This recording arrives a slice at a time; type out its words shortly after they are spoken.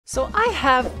So I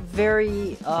have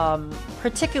very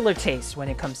particular taste when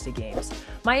it comes to games.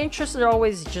 My interests are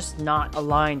always just not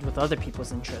aligned with other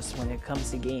people's interests when it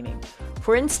comes to gaming.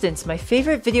 For instance, my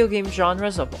favorite video game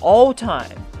genres of all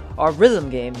time are rhythm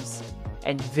games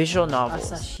and visual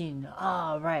novels. Assassin.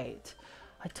 Ah, right.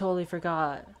 I totally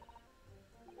forgot.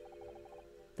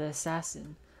 The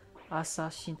assassin.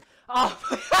 Assassin. Oh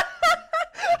my god!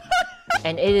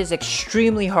 And it is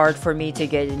extremely hard for me to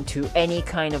get into any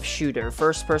kind of shooter,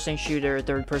 first-person shooter,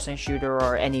 third-person shooter,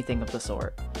 or anything of the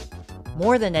sort.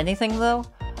 More than anything though,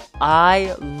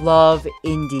 I love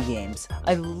indie games.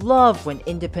 I love when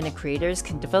independent creators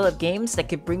can develop games that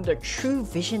can bring their true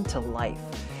vision to life.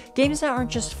 Games that aren't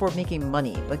just for making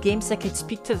money, but games that can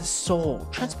speak to the soul,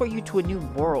 transport you to a new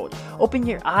world, open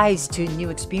your eyes to a new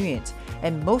experience,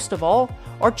 and most of all,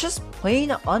 are just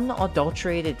plain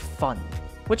unadulterated fun.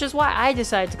 Which is why I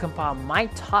decided to compile my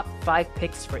top 5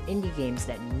 picks for indie games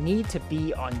that need to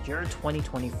be on your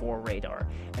 2024 radar.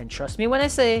 And trust me when I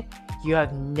say, you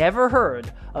have never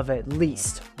heard of at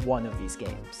least one of these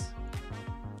games.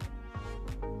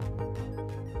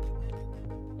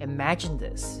 Imagine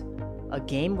this, a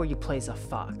game where you play as a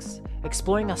fox,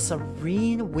 exploring a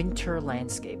serene winter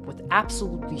landscape with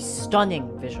absolutely stunning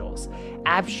visuals,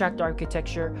 abstract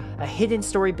architecture, a hidden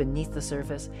story beneath the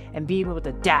surface, and being able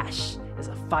to dash as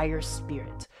a fire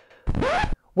spirit.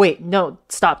 Wait, no,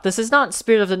 stop. This is not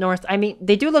Spirit of the North. I mean,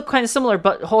 they do look kind of similar,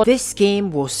 but hold on. This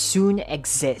game will soon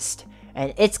exist,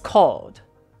 and it's called...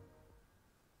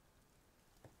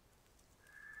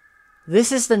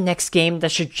 This is the next game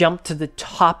that should jump to the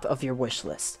top of your wish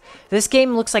list. This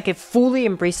game looks like it fully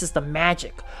embraces the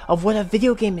magic of what a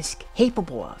video game is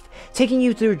capable of, taking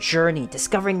you through a journey,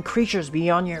 discovering creatures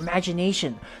beyond your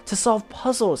imagination, to solve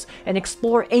puzzles and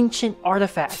explore ancient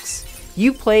artifacts.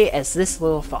 You play as this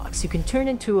little fox who can turn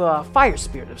into a fire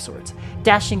spirit of sorts,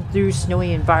 dashing through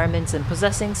snowy environments and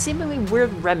possessing seemingly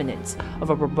weird remnants of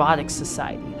a robotic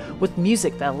society, with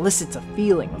music that elicits a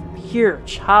feeling of pure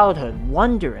childhood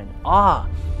wonder and awe.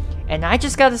 And I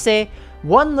just gotta say,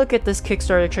 one look at this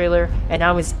Kickstarter trailer and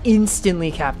I was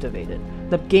instantly captivated.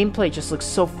 The gameplay just looks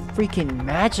so freaking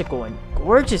magical and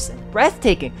gorgeous and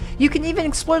breathtaking. You can even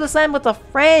explore this land with a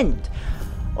friend.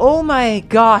 Oh my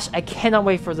gosh, I cannot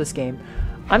wait for this game.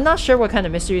 I'm not sure what kind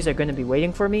of mysteries are going to be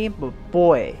waiting for me, but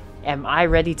boy, am I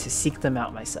ready to seek them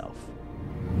out myself.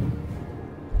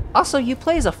 Also, you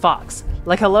play as a fox.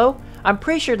 Like, hello? I'm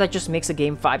pretty sure that just makes a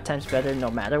game 5 times better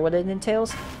no matter what it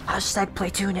entails. Hashtag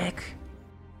Playtunic.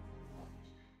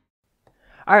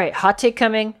 Alright, hot take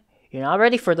coming. You're not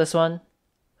ready for this one.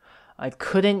 I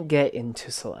couldn't get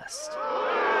into Celeste.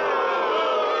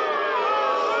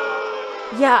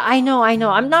 Yeah, I know.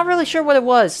 I'm not really sure what it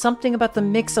was. Something about the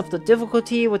mix of the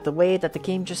difficulty with the way that the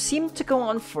game just seemed to go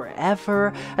on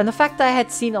forever, and the fact that I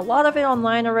had seen a lot of it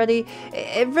online already,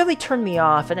 it really turned me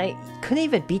off, and I couldn't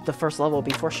even beat the first level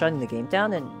before shutting the game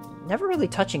down and never really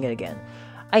touching it again.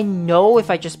 I know if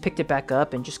I just picked it back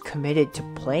up and just committed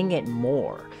to playing it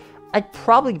more, I'd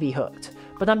probably be hooked,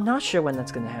 but I'm not sure when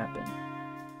that's gonna happen.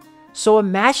 So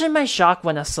imagine my shock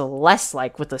when a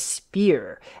Celeste-like with a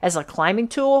spear as a climbing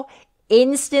tool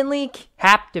instantly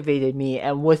captivated me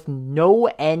and with no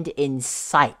end in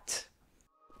sight.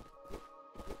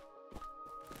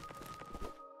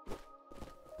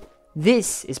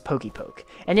 This is Pokepoke,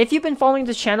 and if you've been following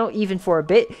this channel even for a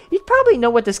bit, you'd probably know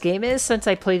what this game is since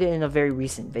I played it in a very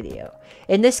recent video.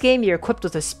 In this game, you're equipped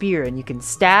with a spear and you can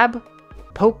stab,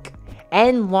 poke,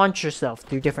 and launch yourself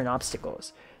through different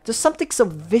obstacles. There's something so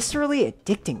viscerally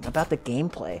addicting about the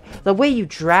gameplay. The way you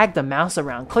drag the mouse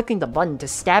around, clicking the button to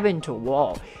stab it into a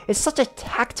wall. It's such a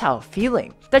tactile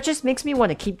feeling that just makes me want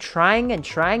to keep trying and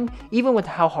trying, even with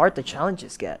how hard the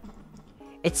challenges get.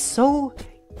 It's so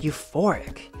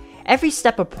euphoric. Every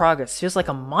step of progress feels like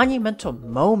a monumental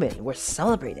moment worth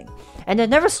celebrating, and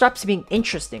it never stops being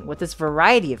interesting with its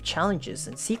variety of challenges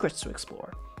and secrets to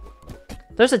explore.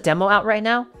 There's a demo out right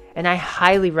now, and I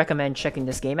highly recommend checking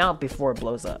this game out before it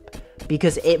blows up,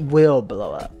 because it will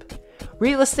blow up.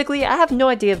 Realistically, I have no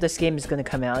idea if this game is going to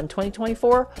come out in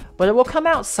 2024, but it will come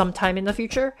out sometime in the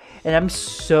future, and I'm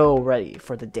so ready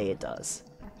for the day it does.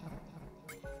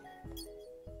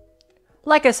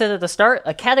 Like I said at the start,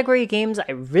 a category of games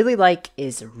I really like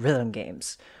is rhythm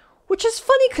games, which is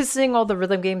funny considering all the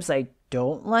rhythm games I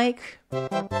don't like.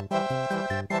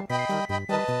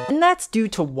 And that's due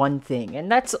to one thing,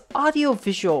 and that's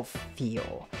audio-visual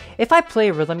feel. If I play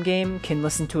a rhythm game, can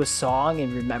listen to a song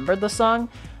and remember the song,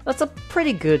 that's a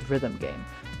pretty good rhythm game.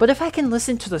 But if I can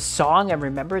listen to the song and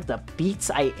remember the beats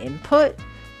I input,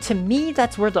 to me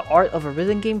that's where the art of a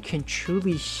rhythm game can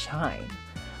truly shine.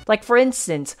 Like for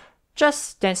instance,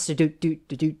 Just Dance to Do Do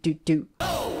Do Do Do Do.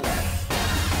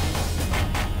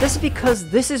 This is because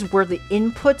this is where the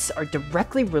inputs are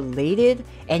directly related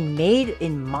and made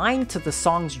in mind to the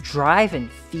song's drive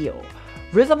and feel.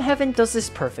 Rhythm Heaven does this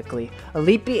perfectly,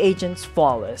 Elite Beat Agents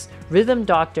flawless, Rhythm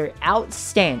Doctor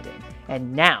outstanding,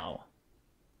 and now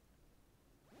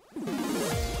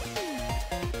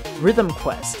Rhythm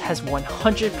Quest has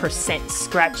 100%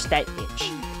 scratched that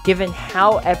itch, given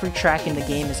how every track in the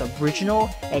game is original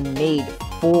and made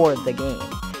for the game.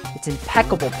 Its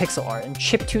impeccable pixel art and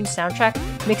chiptune soundtrack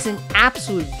makes it an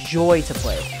absolute joy to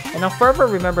play, and I'll forever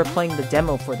remember playing the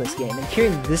demo for this game and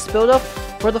hearing this build up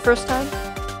for the first time.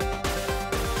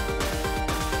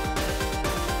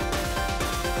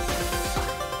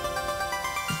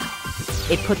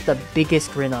 It put the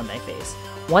biggest grin on my face,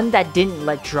 one that didn't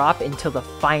let drop until the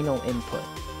final input.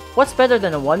 What's better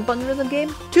than a 1-button rhythm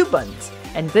game? 2 buttons.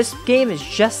 And this game is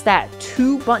just that,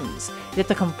 2 buttons. Yet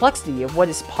the complexity of what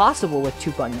is possible with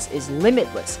 2 buttons is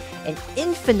limitless and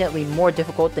infinitely more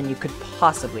difficult than you could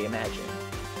possibly imagine.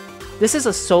 This is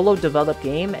a solo developed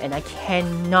game, and I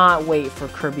cannot wait for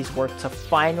Kirby's work to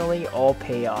finally all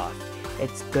pay off.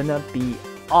 It's gonna be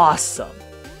awesome.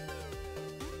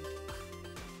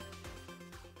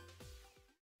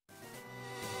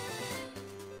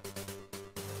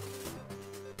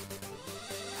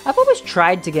 I've always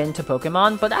tried to get into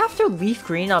Pokemon, but after Leaf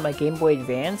Green on my Game Boy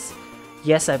Advance,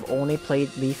 yes, I've only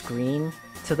played Leaf Green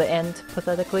to the end,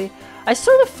 pathetically, I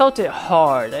sort of felt it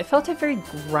hard. I felt it very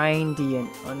grindy and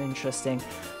uninteresting.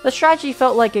 The strategy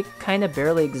felt like it kind of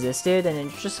barely existed, and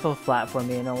it just fell flat for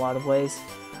me in a lot of ways.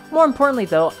 More importantly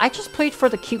though, I just played for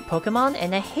the cute Pokemon,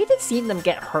 and I hated seeing them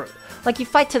get hurt. Like you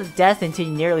fight to the death until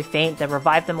you nearly faint, then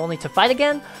revive them only to fight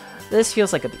again? This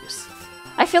feels like abuse.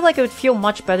 I feel like it would feel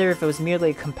much better if it was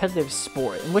merely a competitive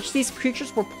sport, in which these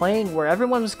creatures were playing where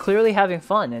everyone was clearly having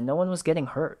fun and no one was getting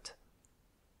hurt.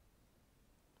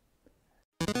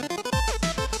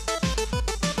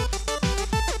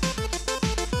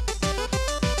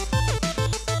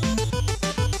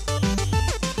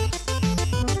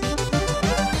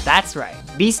 That's right,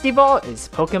 Beastie Ball is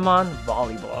Pokemon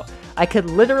Volleyball. I could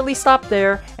literally stop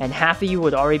there, and half of you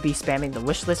would already be spamming the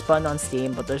wishlist button on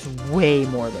Steam, but there's way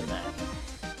more than that.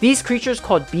 These creatures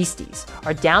called Beasties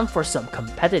are down for some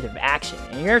competitive action,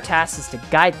 and your task is to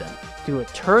guide them through a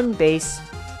turn-based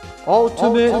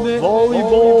Ultimate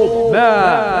Volleyball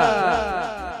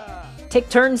match. Take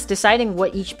turns deciding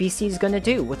what each Beastie is gonna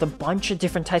do, with a bunch of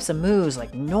different types of moves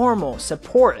like normal,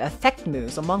 support, effect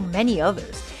moves, among many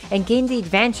others, and gain the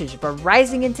advantage by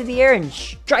rising into the air and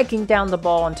striking down the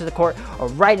ball onto the court or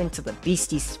right into the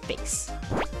Beastie's face.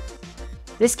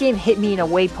 This game hit me in a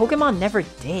way Pokemon never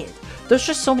did. There's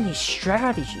just so many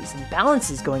strategies and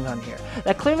balances going on here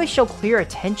that clearly show clear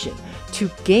attention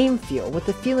to game feel with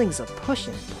the feelings of push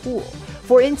and pull.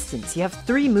 For instance, you have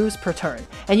 3 moves per turn,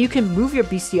 and you can move your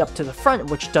Beastie up to the front,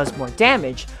 which does more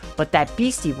damage, but that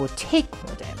Beastie will take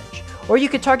more damage. Or you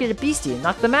could target a Beastie and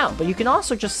knock them out, but you can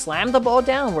also just slam the ball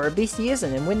down where a Beastie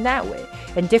isn't and win that way.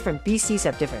 And different Beasties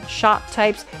have different shot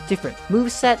types, different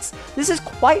movesets. This is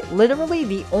quite literally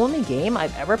the only game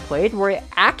I've ever played where I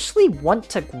actually want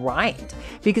to grind,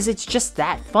 because it's just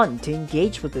that fun to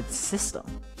engage with its system.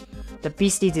 The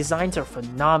Beastie designs are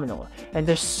phenomenal, and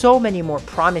there's so many more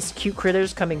promised cute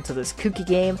critters coming to this kooky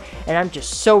game, and I'm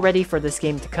just so ready for this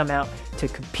game to come out to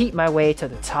compete my way to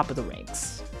the top of the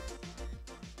ranks.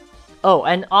 Oh,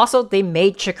 and also they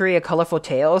made Chicory a colorful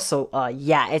tail, so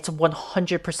yeah, it's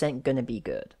 100% gonna be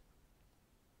good.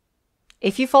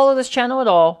 If you follow this channel at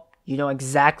all, you know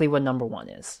exactly what number 1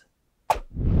 is.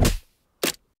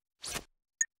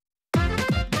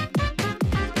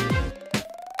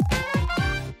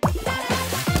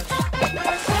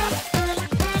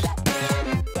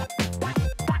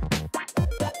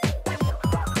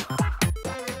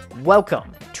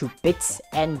 Welcome to Bits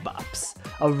and Bops,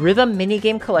 a rhythm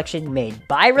minigame collection made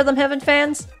by Rhythm Heaven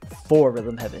fans for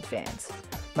Rhythm Heaven fans.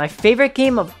 My favorite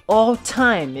game of all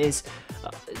time is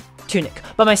Tunic,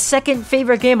 but my second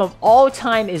favorite game of all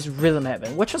time is Rhythm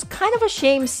Heaven, which was kind of a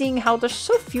shame seeing how there's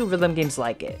so few rhythm games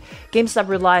like it. Games that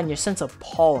rely on your sense of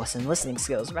pulse and listening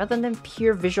skills rather than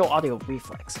pure visual audio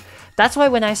reflex. That's why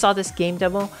when I saw this game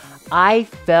demo, I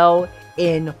fell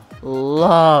in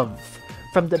love.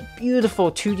 From the beautiful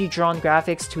 2D drawn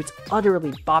graphics to its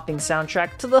utterly bopping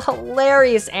soundtrack to the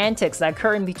hilarious antics that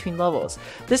occur in between levels.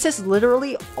 This is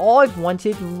literally all I've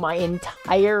wanted my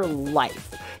entire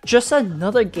life. Just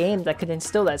another game that could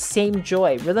instill that same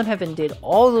joy Rhythm Heaven did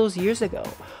all those years ago.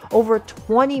 Over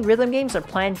 20 rhythm games are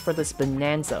planned for this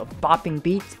bonanza of bopping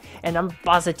beats, and I'm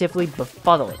positively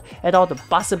befuddled at all the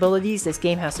possibilities this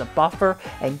game has to offer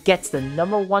and gets the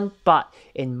 #1 spot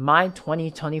in my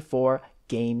 2024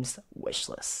 games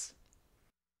wishlist.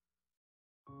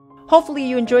 Hopefully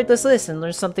you enjoyed this list and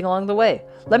learned something along the way.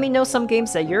 Let me know some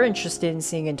games that you're interested in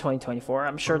seeing in 2024.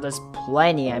 I'm sure there's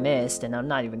plenty I missed, and I'm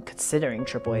not even considering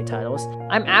AAA titles.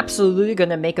 I'm absolutely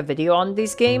gonna make a video on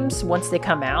these games once they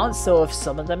come out, so if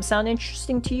some of them sound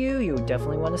interesting to you, you would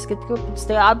definitely want to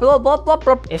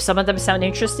If some of them sound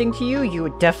interesting to you, you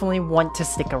would definitely want to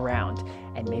stick around,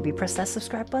 and maybe press that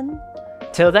subscribe button.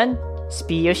 Till then,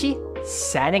 thespeedyyoshi,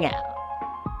 signing out.